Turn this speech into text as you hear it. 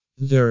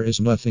There is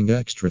nothing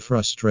extra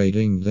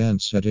frustrating than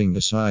setting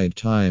aside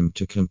time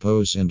to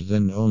compose and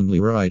then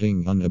only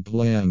writing on a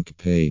blank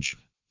page.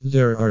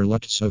 There are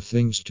lots of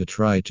things to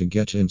try to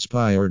get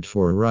inspired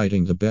for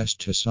writing the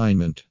best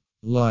assignment.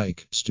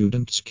 Like,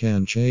 students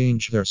can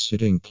change their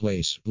sitting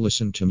place,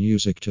 listen to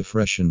music to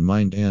freshen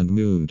mind and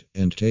mood,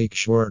 and take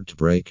short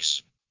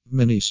breaks.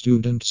 Many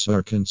students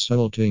are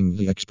consulting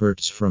the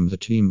experts from the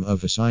Team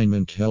of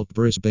Assignment Help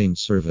Brisbane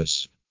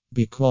service.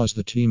 Because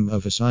the Team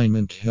of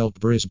Assignment Help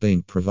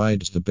Brisbane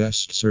provides the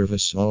best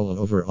service all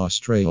over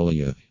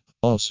Australia.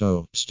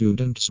 Also,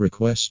 students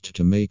request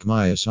to make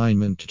my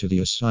assignment to the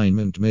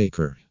assignment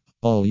maker.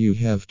 All you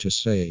have to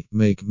say,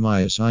 make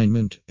my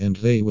assignment, and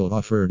they will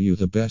offer you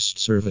the best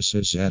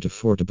services at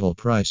affordable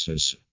prices.